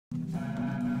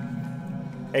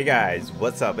Hey guys,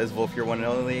 what's up? It's Volf, your one and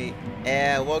only,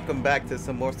 and welcome back to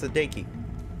some more Sudeki.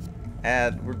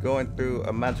 And we're going through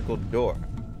a magical door.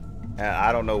 And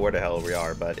I don't know where the hell we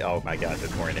are, but oh my god,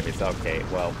 there's more enemies. Okay,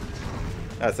 well,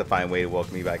 that's a fine way to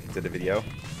welcome me back into the video.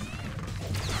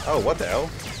 Oh, what the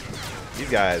hell? These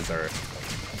guys are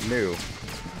new.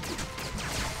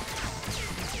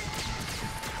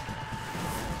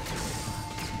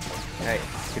 Hey,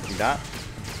 could you not?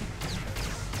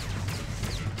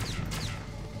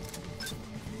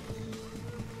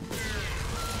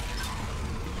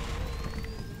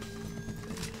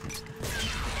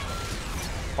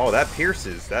 Oh, that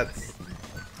pierces. That's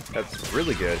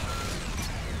really good.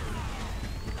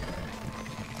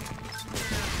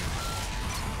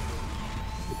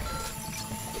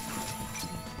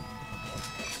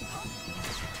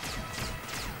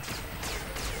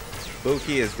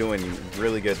 Buki is doing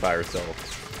really good by herself.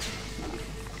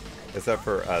 Except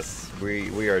for us.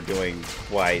 We are doing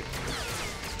quite...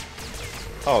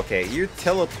 Oh, okay, you're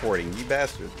teleporting, you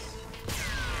bastards.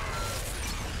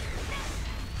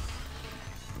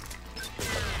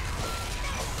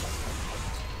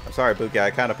 I'm sorry, Buki,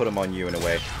 I kind of put him on you in a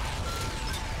way.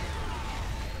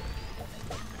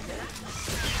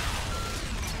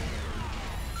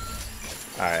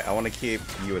 Alright, I want to keep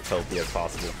you as healthy as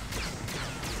possible.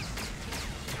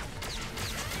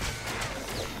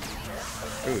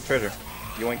 Ooh, treasure.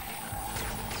 Yoink.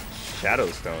 Shadow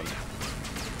stone.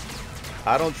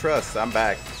 I don't trust. I'm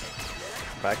back.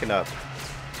 Backing up.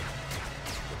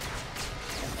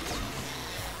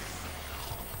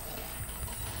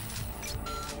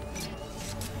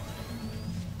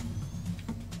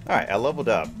 Alright, I leveled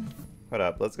up. Hold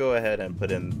up. Let's go ahead and put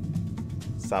in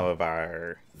some of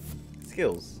our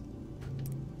skills.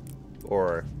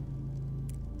 Or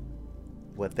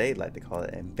what they like to call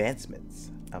it,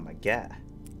 advancements. Oh my god.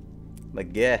 My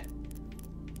god.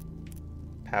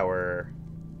 Power.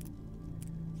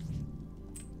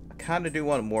 I kind of do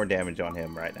want more damage on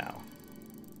him right now.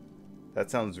 That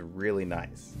sounds really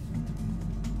nice.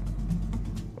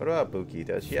 What about Buki?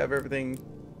 Does she have everything?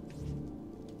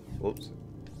 Whoops.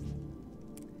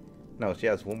 No, she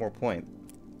has one more point.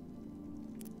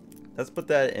 Let's put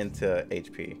that into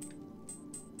HP.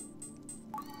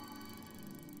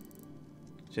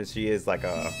 Since she is like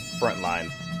a front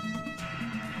line.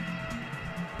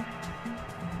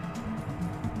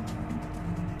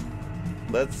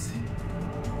 Let's...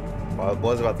 Well, I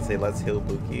was about to say let's heal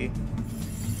Buki.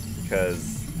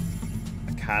 Because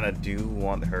I kind of do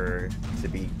want her to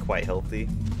be quite healthy.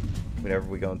 Whenever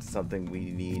we go into something we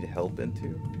need help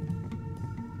into.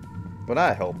 Well,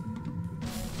 not help.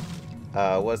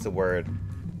 What's the word?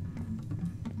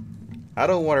 I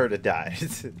don't want her to die.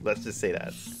 Let's just say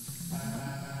that.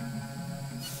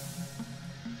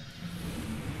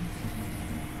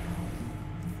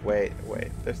 Wait.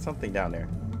 There's something down there.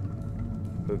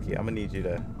 Buki, I'm gonna need you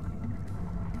to...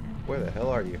 Where the hell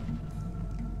are you?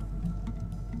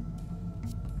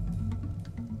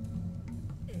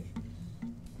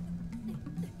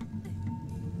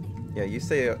 Yeah, you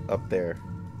stay up there.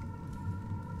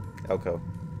 Elko.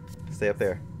 Stay up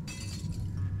there.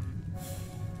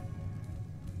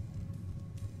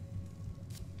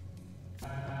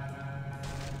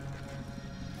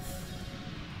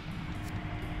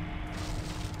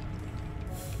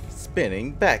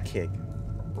 Spinning back kick.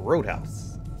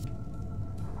 Roadhouse.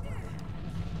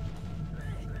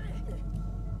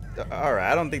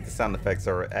 Alright, I don't think the sound effects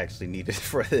are actually needed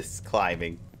for this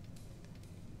climbing.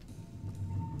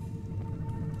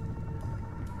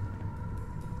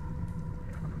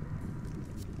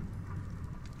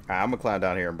 I'm gonna climb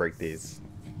down here and break these.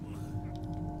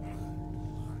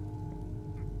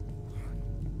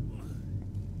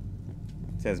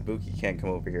 Since Buki can't come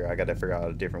over here, I gotta figure out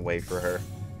a different way for her.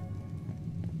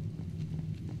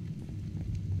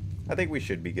 I think we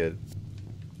should be good.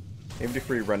 Even if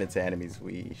we run into enemies,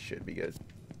 we should be good.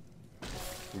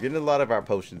 We're getting a lot of our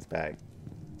potions back.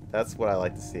 That's what I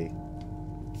like to see.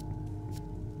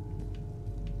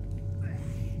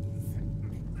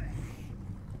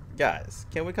 Guys,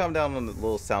 can we calm down on the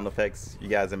little sound effects you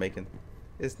guys are making?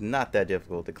 It's not that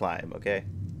difficult to climb, okay?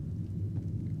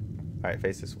 Alright,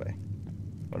 face this way.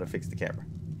 I want to fix the camera.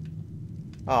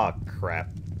 Oh,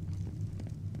 crap.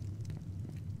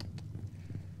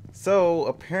 So,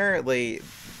 apparently,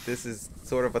 this is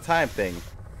sort of a time thing.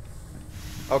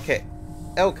 Okay,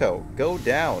 Elko, go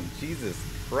down. Jesus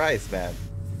Christ, man.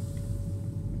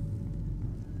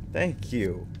 Thank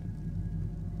you.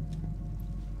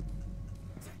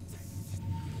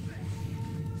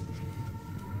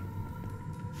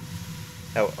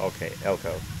 Oh, okay,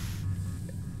 Elko.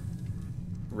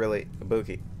 Really,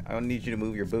 Buki, I don't need you to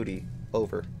move your booty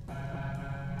over.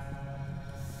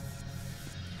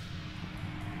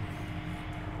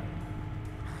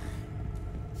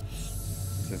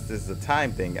 this is a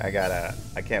time thing, I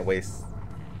can't waste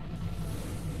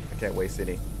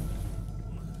any.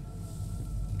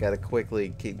 Gotta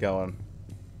quickly keep going.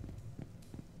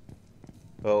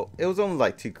 Well, it was only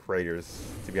like 2 craters,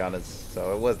 to be honest,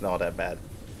 so it wasn't all that bad.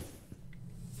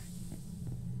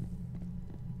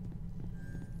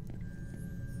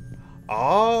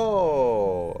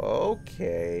 Oh,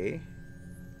 okay.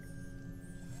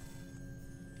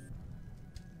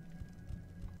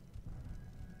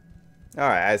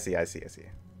 Alright, I see. I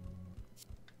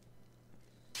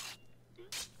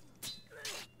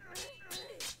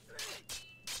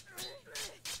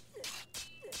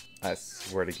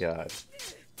swear to God.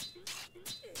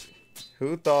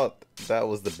 Who thought that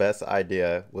was the best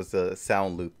idea, was to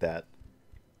sound loop that?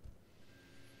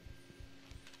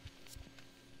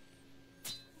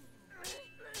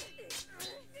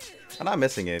 I'm not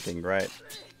missing anything, right?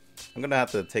 I'm gonna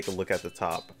have to take a look at the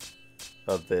top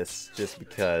of this just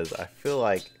because I feel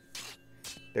like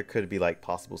there could be like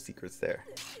possible secrets there.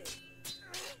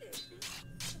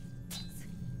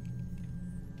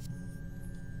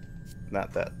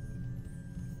 Not that.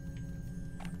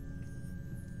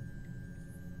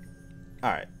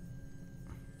 Alright.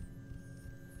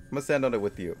 I'm gonna stand on it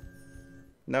with you.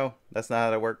 No, that's not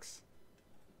how that works.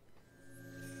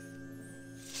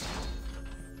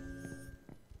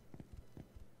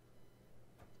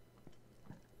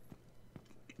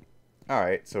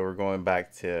 Alright, so we're going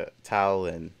back to Tal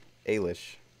and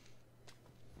Ailish.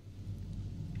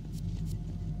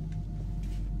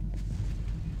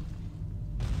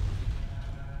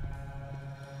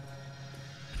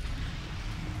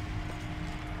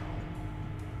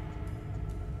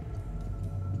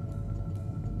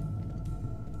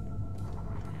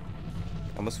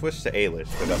 I'm gonna switch to Ailish,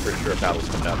 but I'm pretty sure Tal's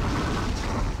coming up.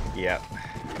 Yep.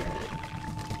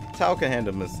 Tal can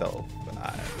handle himself.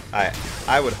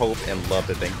 I would hope and love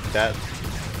to think that.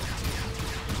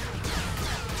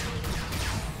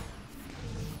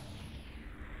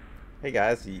 Hey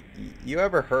guys, you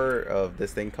ever heard of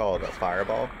this thing called a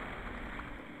fireball?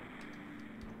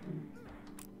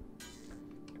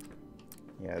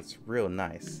 Yeah, it's real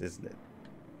nice, isn't it?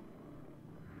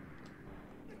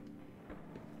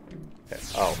 Okay.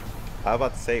 Oh, I was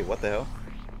about to say, what the hell?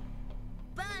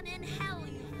 Burn in hell,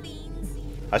 you fiends.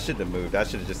 I shouldn't have moved. I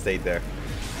should have just stayed there.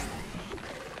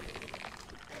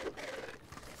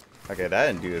 Okay, that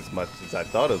didn't do as much as I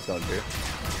thought it was going to do.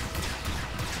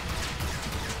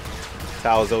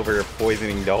 Tal's over here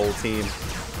poisoning the whole team.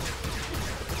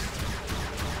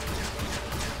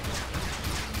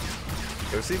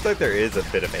 It seems like there is a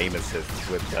bit of aim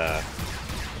assist with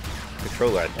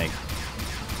controller, I think.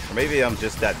 Or maybe I'm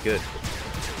just that good.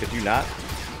 Could you not?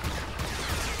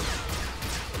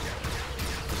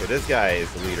 So this guy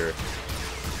is the leader.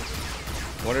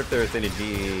 Wonder if there's any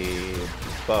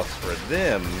debuffs for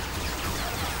them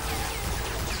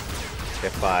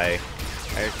if I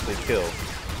actually kill.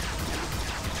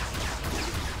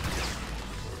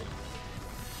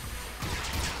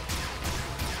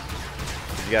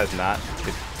 Did you guys not?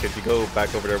 Could you go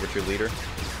back over there with your leader?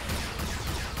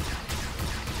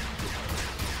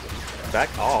 Back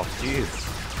off, jeez.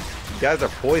 You guys are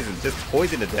poisoned, just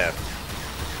poisoned to death.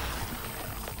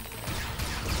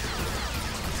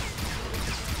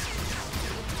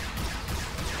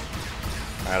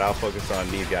 Alright, I'll focus on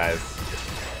these guys.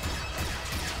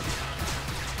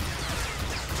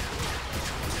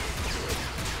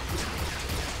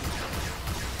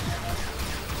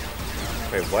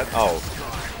 Wait, what? Oh.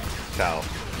 Tal.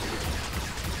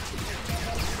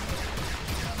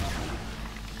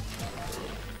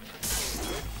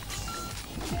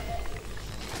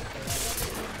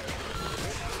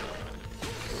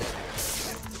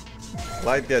 I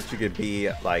like that you could be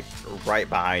like right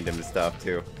behind him and stuff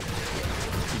too.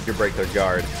 You could break their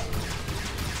guard.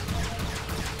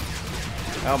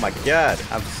 Oh my god,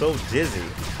 I'm so dizzy.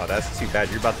 Oh, that's too bad.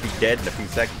 You're about to be dead in a few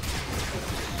seconds.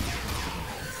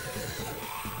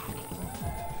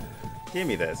 Give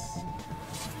me this.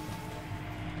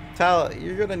 Tal,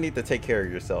 you're gonna need to take care of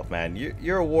yourself, man.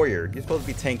 You're a warrior. You're supposed to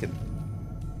be tanking.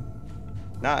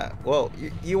 Not, well,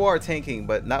 you are tanking,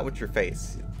 but not with your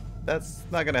face. That's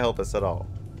not gonna help us at all.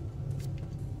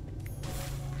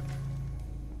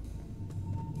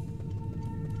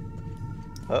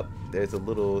 Oh, there's a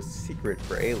little secret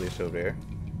for Ailish over there.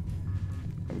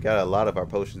 We got a lot of our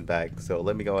potions back, so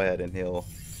let me go ahead and heal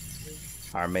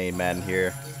our main man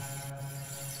here.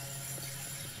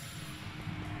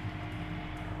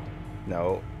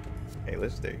 No.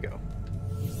 Ailish, there you go.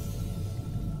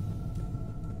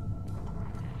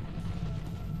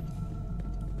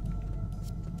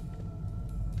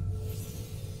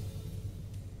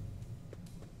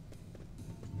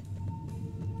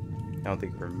 I don't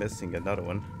think we're missing another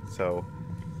one, so...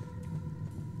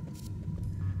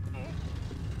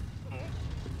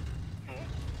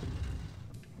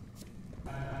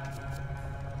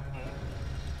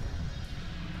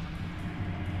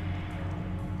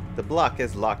 The block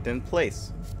is locked in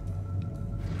place.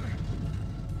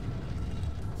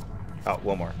 Oh,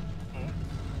 one more.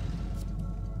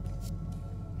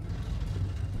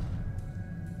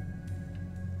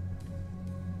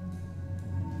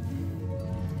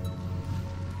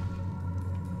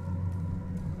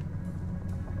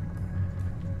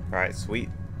 Alright, sweet.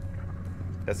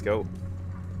 Let's go.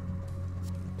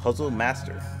 Puzzle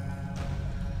Master.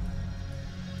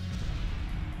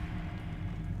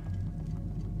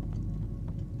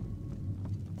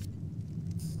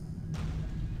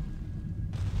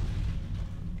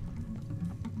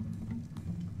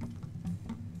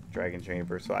 Dragon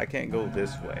Chamber, so I can't go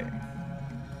this way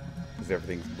because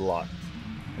everything's blocked,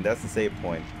 and that's the save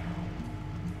point.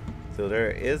 So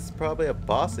there is probably a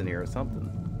boss in here or something.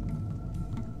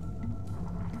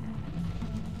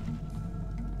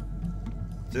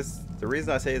 Just the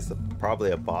reason I say it's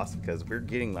probably a boss because we're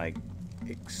getting like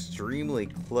extremely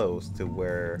close to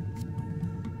where...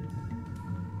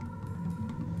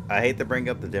 I hate to bring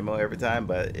up the demo every time,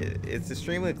 but it's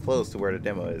extremely close to where the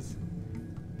demo is.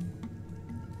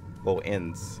 Well,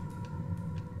 ends.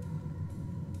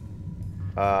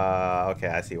 Okay,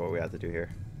 I see what we have to do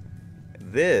here.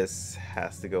 This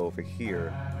has to go over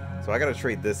here. So I gotta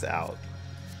trade this out.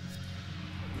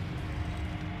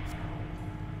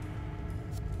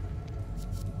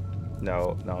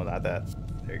 No, not that.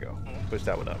 There you go. Push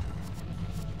that one up.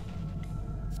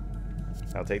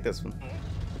 I'll take this one.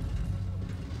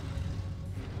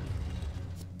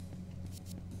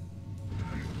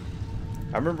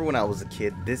 I remember when I was a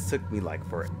kid, this took me like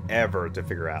forever to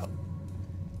figure out.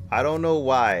 I don't know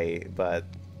why, but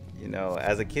you know,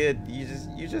 as a kid,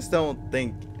 you just don't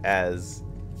think as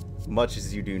much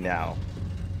as you do now.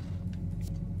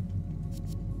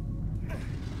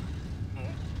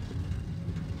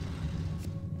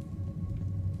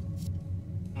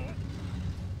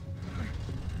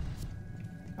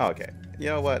 Okay, you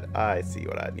know what? I see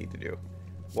what I need to do.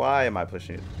 Why am I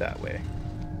pushing it that way?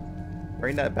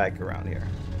 Bring that back around here.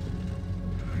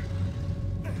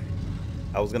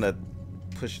 I was gonna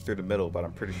push it through the middle, but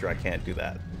I'm pretty sure I can't do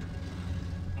that.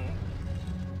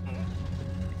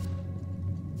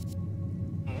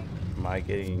 Am I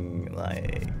getting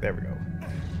like... There we go.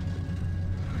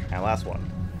 And last one.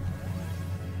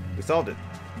 We solved it.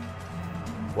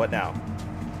 What now?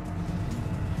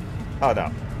 Oh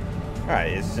no.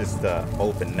 Alright, it's just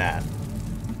open that.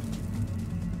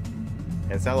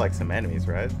 And it sounds like some enemies,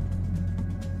 right?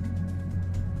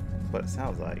 What it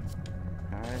sounds like.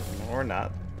 Alright, or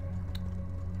not.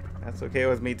 That's okay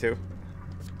with me too.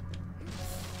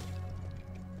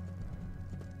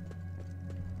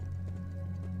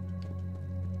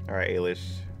 Alright,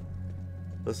 Ailish.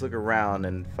 Let's look around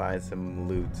and find some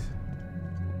loot.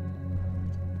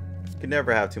 You can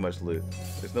never have too much loot.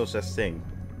 There's no such thing.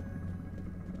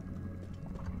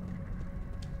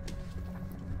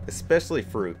 Especially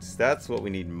fruits. That's what we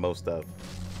need most of.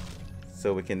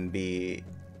 So we can be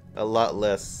a lot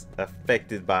less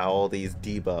affected by all these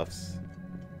debuffs.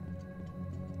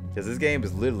 Because this game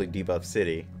is literally debuff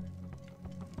city.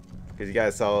 Because you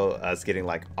guys saw us getting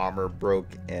like armor broke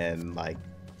and like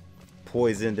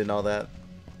poisoned and all that.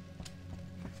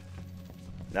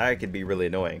 Now it could be really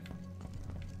annoying.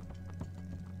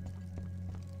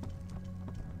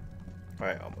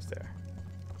 Alright, almost there.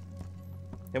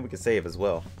 And we can save as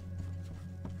well.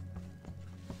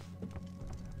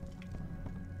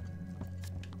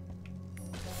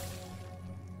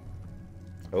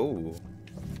 Oh.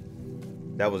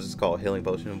 That was just called healing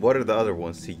potion. What are the other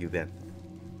ones to you then?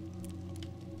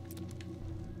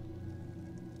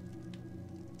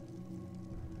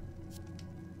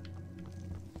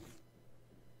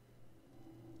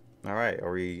 Alright,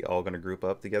 are we all gonna group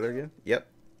up together again? Yep.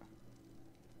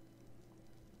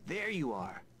 There you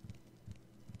are.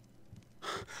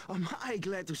 Am I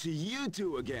glad to see you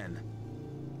two again.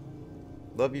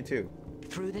 Love you too.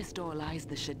 Through this door lies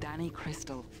the Shadani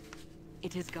crystal.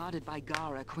 It is guarded by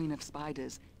Gara, Queen of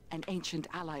Spiders, an ancient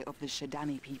ally of the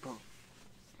Shadani people.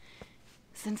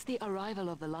 Since the arrival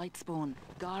of the Lightspawn,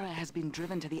 Gara has been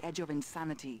driven to the edge of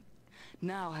insanity.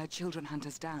 Now her children hunt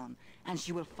us down, and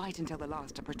she will fight until the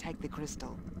last to protect the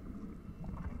crystal.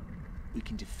 We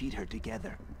can defeat her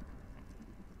together.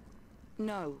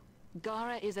 No.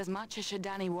 Gara is as much a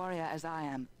Shadani warrior as I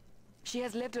am. She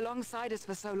has lived alongside us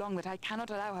for so long that I cannot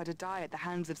allow her to die at the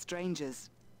hands of strangers.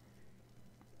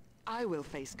 I will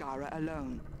face Gara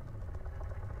alone.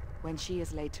 When she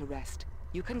is laid to rest,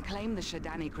 You can claim the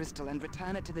Shidani crystal and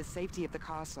return it to the safety of the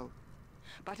castle.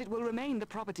 But it will remain the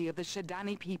property of the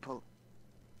Shidani people.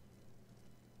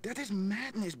 That is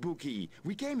madness, Buki.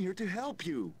 We came here to help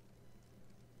you.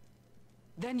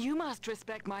 Then you must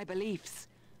respect my beliefs.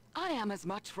 I am as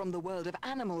much from the world of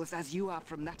animals as you are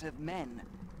from that of men.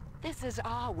 This is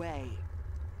our way.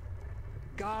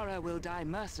 Gara will die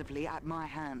mercifully at my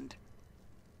hand.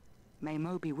 May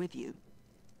Mo be with you.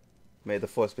 May the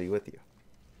force be with you.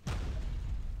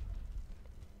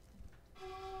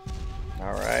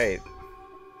 Alright.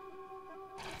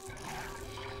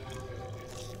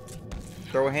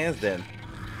 Throw hands then.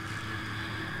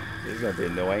 This is gonna be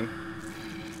annoying.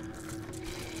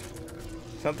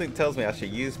 Something tells me I should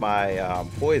use my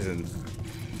poison.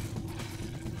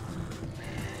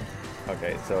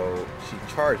 Okay, so she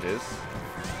charges.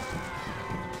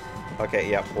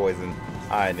 Okay, yeah, poison.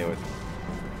 I knew it.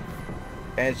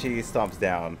 And she stomps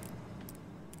down.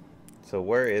 So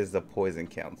where is the poison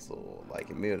council?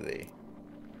 Like immunity.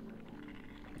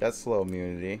 That's slow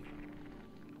immunity.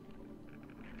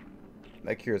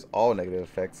 That cures all negative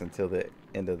effects until the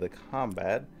end of the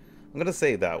combat. I'm gonna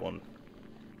save that one,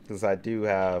 because I do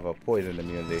have a poison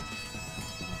immunity.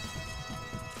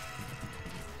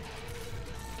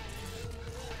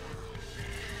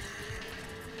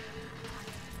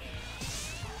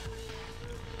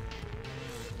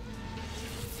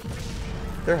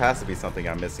 There has to be something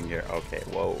I'm missing here. Okay,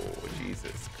 whoa,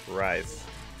 Jesus Christ.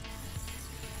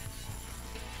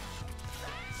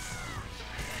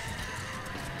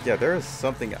 Yeah, there is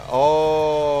something.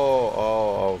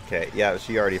 Oh, okay. Yeah,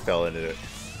 she already fell into it.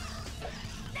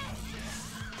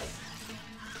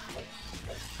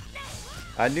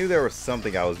 I knew there was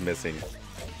something I was missing.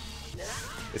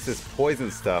 It's this poison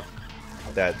stuff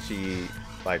that she,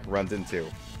 like, runs into.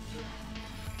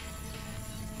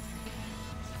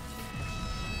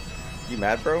 You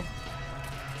mad, bro?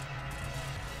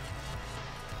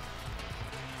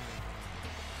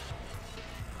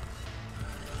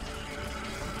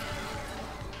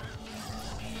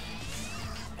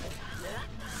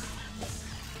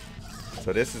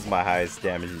 So this is my highest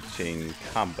damaging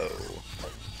combo.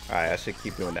 Alright, I should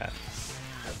keep doing that.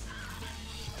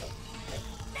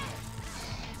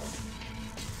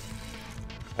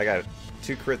 I got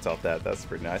 2 crits off that. That's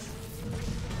pretty nice.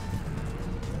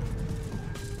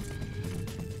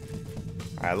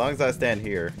 Alright, as long as I stand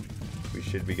here, we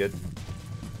should be good.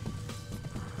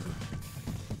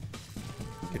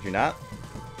 Could you not?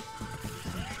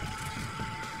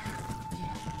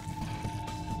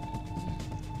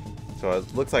 So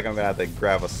it looks like I'm gonna have to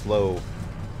grab a slow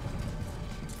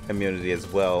immunity as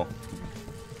well.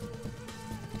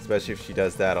 Especially if she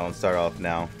does that on start off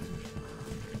now.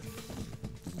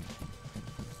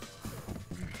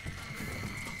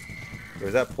 Or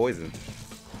is that poison?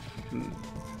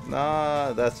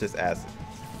 Nah, that's just acid.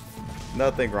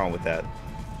 Nothing wrong with that.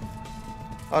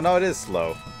 Oh no, it is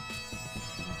slow.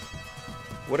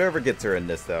 Whatever gets her in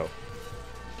this though.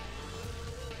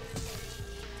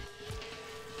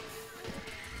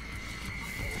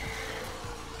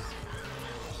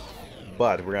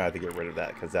 But we're gonna have to get rid of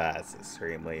that because that's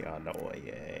extremely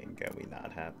annoying. Can we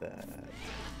not have that?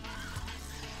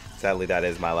 Sadly, that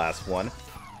is my last one.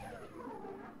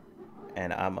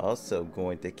 And I'm also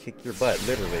going to kick your butt,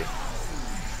 literally.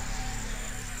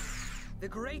 The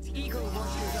great eagle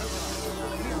watches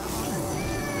over.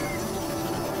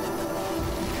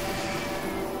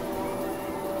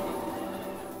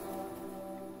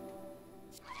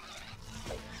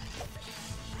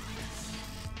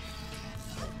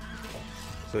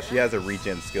 So she has a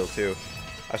regen skill too.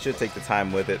 I should take the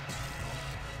time with it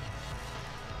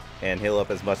and heal up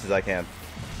as much as I can.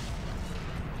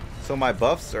 So my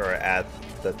buffs are at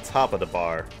the top of the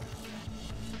bar.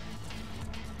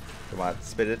 Come on,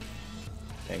 spit it.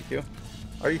 Thank you.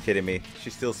 Are you kidding me? She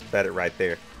still spat it right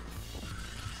there.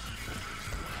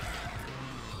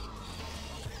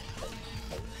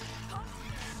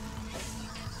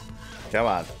 Come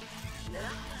on.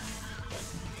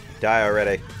 Die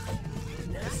already.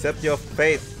 Accept your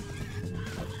fate.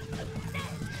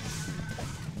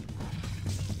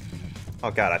 Oh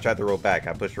god, I tried to roll back.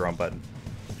 I pushed the wrong button.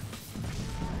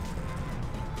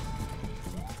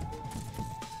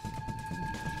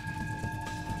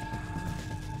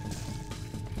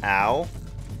 Ow.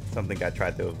 Something I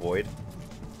tried to avoid.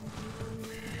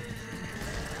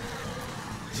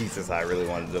 Jesus, I really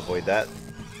wanted to avoid that.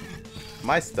 Am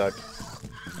I stuck?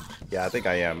 Yeah, I think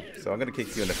I am. So I'm gonna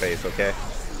kick you in the face, okay?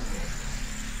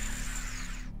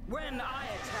 When I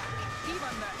attack,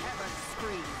 even the heavens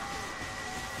scream.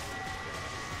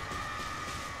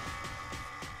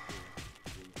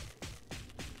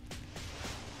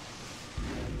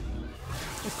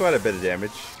 quite a bit of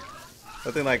damage.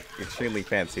 Nothing like extremely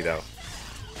fancy though.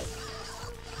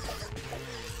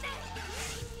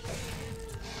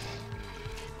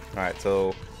 Alright,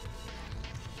 so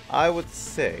I would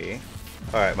say,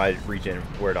 alright, my regen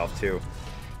wore off too.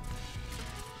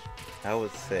 I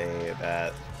would say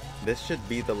that this should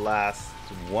be the last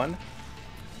one.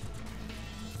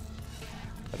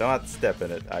 I don't have to step in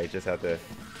it, I just have to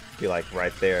be like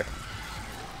right there.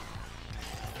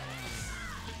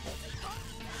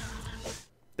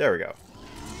 There we go.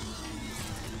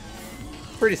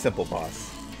 Pretty simple boss.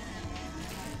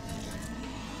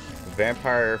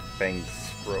 Vampire Fang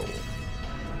Scroll.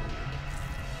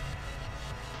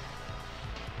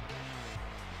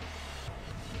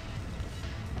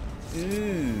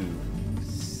 Ooh,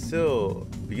 so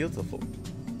beautiful.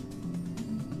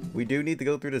 We do need to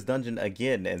go through this dungeon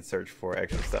again and search for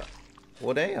extra stuff.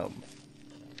 Well, damn.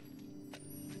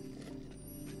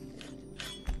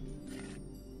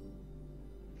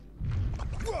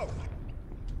 Whoa!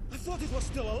 I thought it was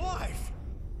still alive!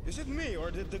 Is it me,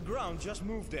 or did the ground just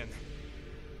move then?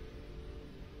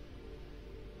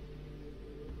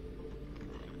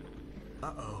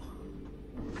 Uh-oh.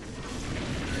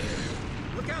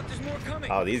 Look out, there's more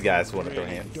coming! Oh, these guys want to throw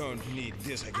hands. Don't need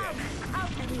this again. Out,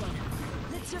 everyone.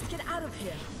 Let's just get out of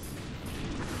here.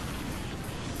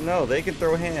 No, they can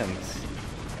throw hands.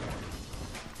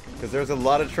 Because there's a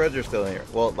lot of treasure still in here.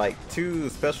 Well, like 2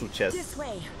 special chests. This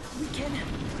way. We can...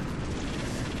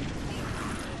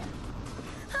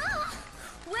 Ah!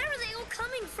 Where are they all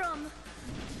coming from?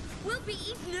 We'll be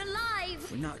eaten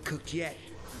alive. We're not cooked yet.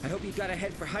 I hope you've got to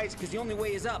head for heights, because the only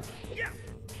way is up. Yeah.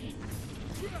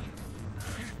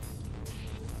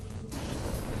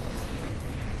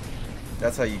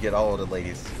 That's how you get all of the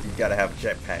ladies. You gotta have a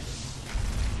jetpack.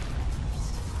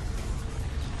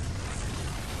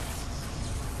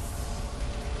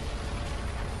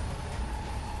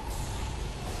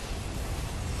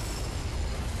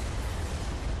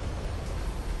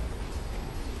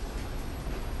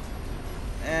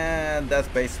 And that's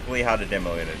basically how the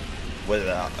demo ended. With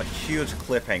a huge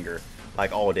cliffhanger,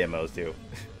 like all demos do.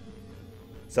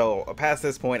 So past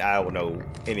this point, I don't know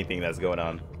anything that's going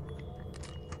on.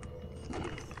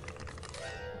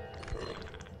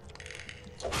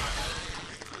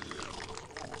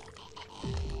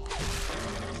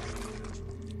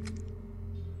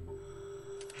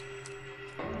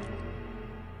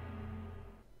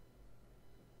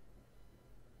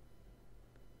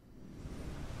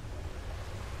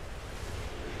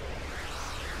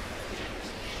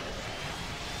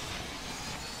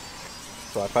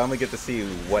 So I finally get to see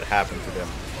what happened to them.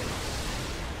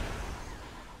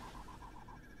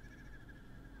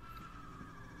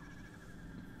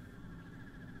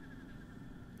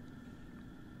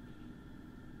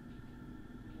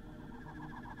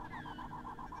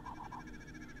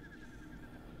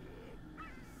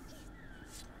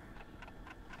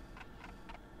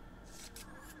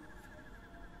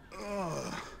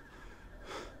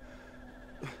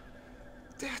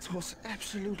 That was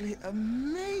absolutely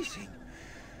amazing.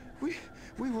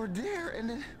 We were there and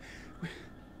then...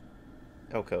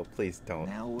 Oko, please don't.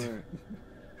 Now we're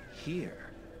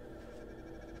here.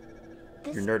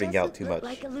 This You're nerding out doesn't too look much.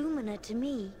 like Illumina to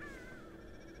me.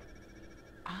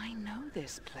 I know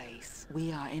this place.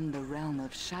 We are in the realm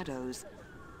of shadows.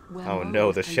 Where Oh no,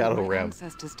 mortals the can shadow lead their realm.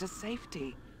 ancestors to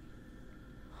safety.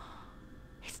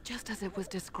 It's just as it was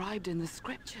described in the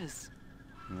scriptures.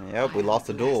 Yep, we I lost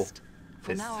am a duel. blessed,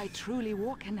 For now I truly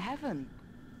walk in heaven.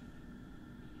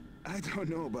 I don't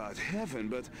know about heaven,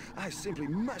 but I simply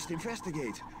must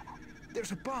investigate.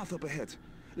 There's a path up ahead.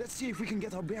 Let's see if we can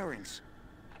get our bearings.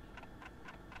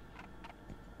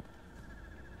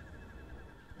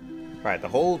 Alright, the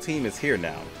whole team is here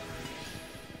now.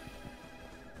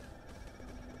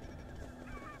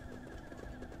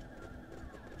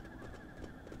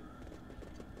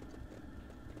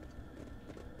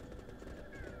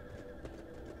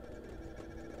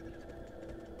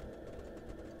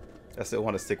 I still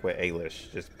want to stick with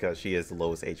Ailish, just because she is the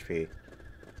lowest HP.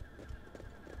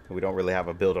 We don't really have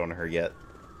a build on her yet.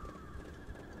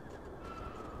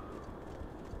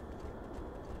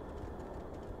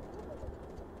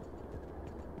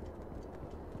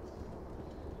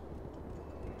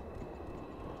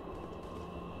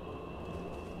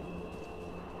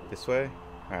 This way?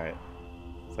 Alright.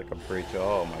 It's like a breach.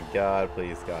 Oh my god,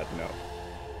 please God, no.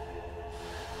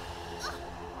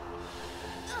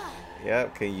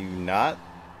 Yep, can you not?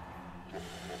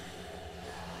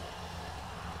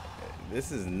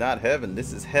 This is not heaven,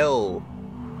 this is hell.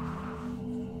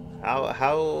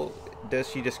 How does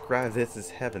she describe this as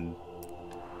heaven?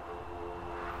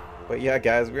 But yeah,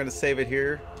 guys, we're gonna save it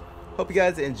here. Hope you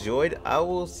guys enjoyed. I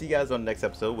will see you guys on the next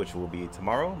episode, which will be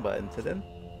tomorrow. But until then,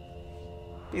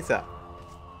 peace out.